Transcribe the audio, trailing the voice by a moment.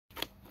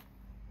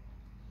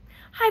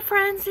Hi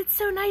friends, it's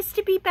so nice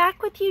to be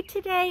back with you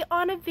today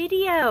on a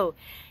video.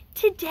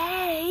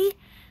 Today,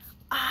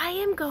 I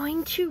am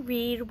going to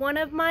read one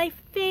of my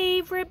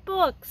favorite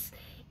books.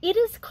 It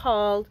is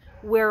called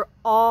We're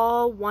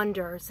All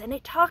Wonders, and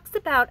it talks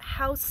about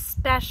how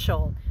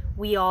special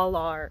we all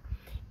are.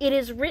 It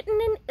is written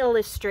and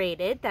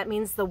illustrated. That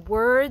means the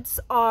words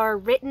are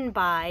written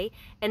by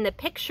and the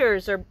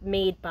pictures are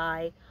made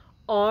by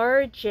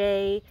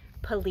R.J.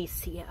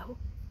 Palacio.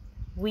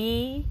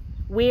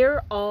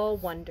 We're all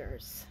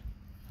wonders.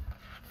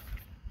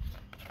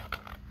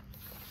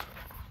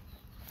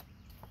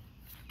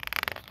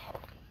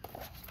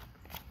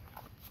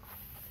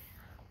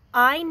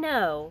 I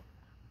know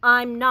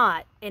I'm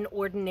not an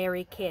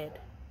ordinary kid.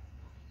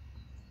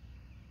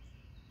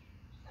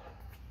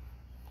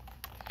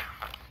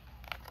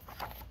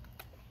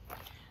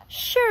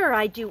 Sure,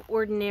 I do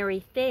ordinary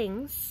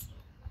things.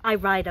 I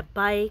ride a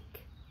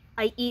bike.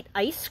 I eat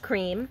ice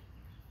cream.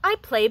 I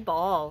play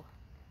ball.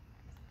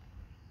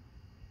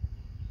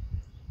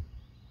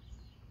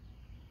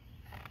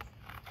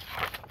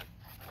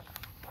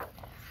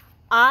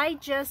 I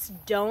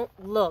just don't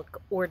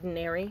look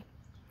ordinary.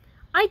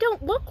 I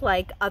don't look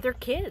like other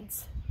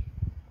kids.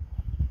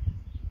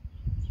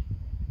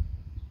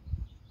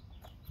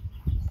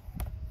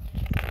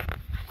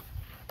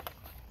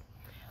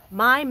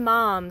 My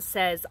mom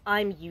says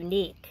I'm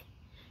unique.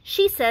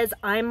 She says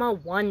I'm a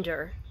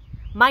wonder.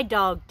 My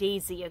dog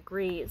Daisy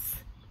agrees.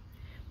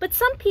 But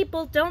some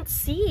people don't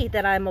see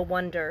that I'm a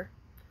wonder.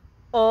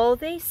 All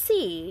they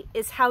see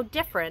is how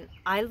different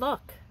I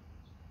look.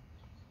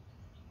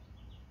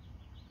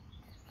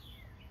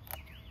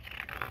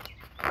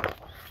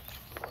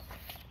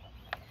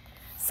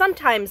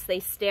 Sometimes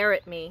they stare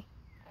at me.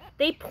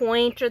 They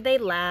point or they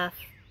laugh.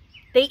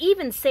 They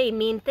even say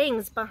mean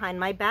things behind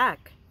my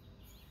back.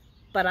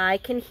 But I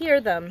can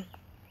hear them.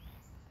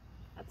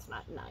 That's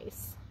not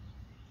nice.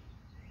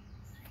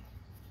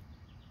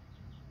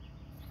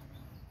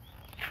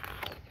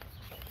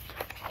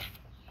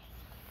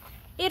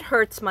 It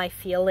hurts my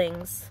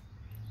feelings.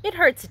 It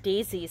hurts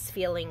Daisy's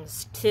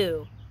feelings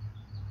too.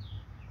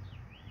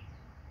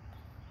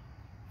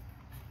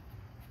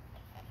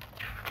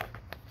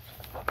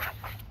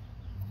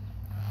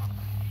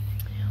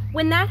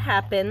 When that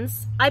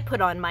happens, I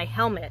put on my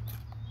helmet.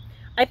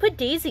 I put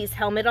Daisy's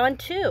helmet on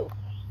too.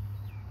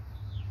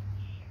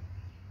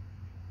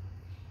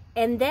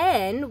 And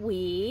then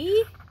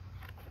we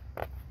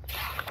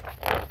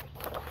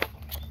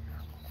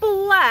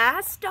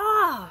blast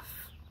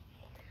off.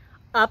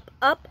 Up,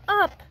 up,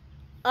 up,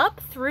 up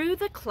through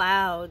the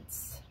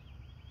clouds.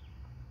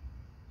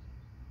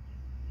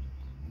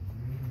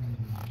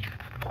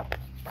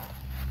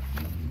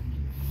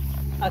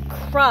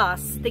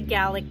 Across the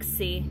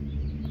galaxy.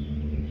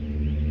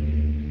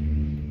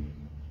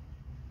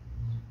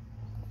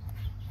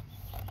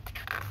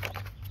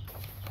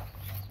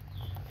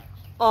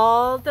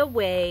 All the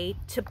way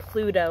to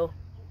Pluto.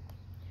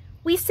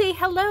 We say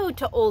hello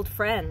to old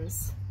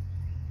friends.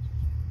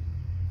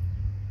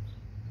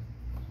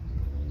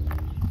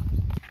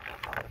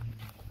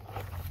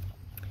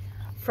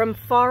 From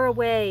far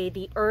away,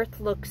 the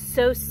Earth looks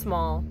so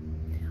small.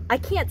 I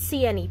can't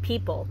see any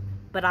people,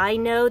 but I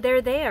know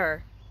they're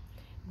there.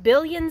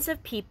 Billions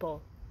of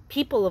people,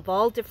 people of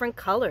all different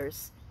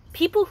colors,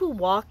 people who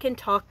walk and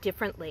talk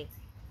differently,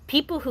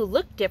 people who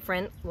look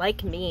different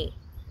like me.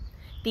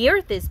 The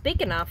Earth is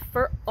big enough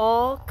for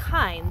all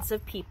kinds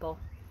of people.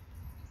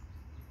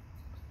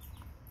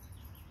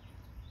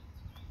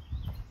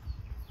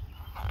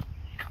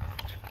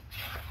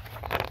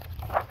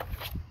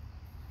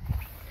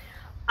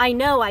 I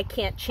know I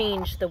can't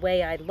change the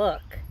way I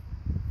look,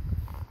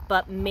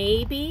 but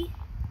maybe,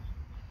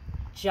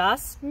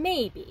 just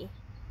maybe,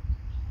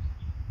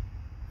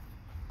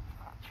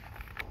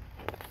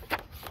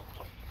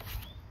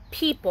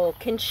 people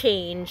can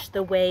change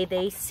the way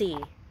they see.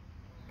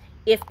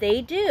 If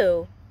they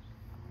do,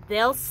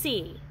 they'll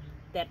see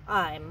that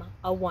I'm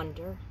a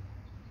wonder.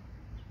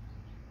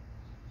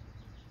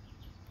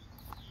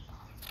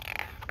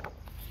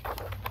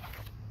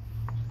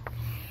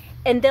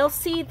 And they'll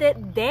see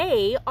that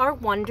they are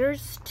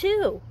wonders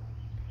too.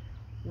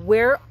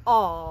 We're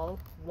all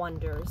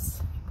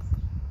wonders.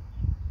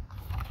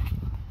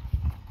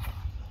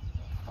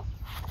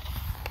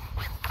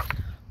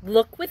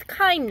 Look with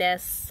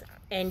kindness,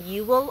 and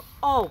you will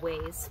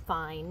always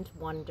find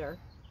wonder.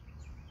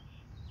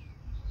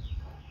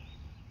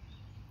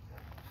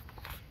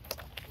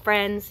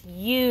 Friends,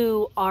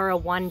 you are a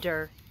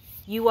wonder.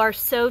 You are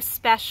so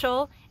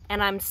special,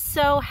 and I'm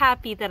so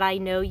happy that I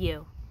know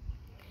you.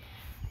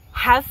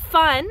 Have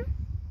fun,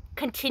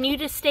 continue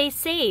to stay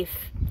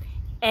safe,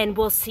 and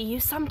we'll see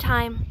you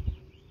sometime.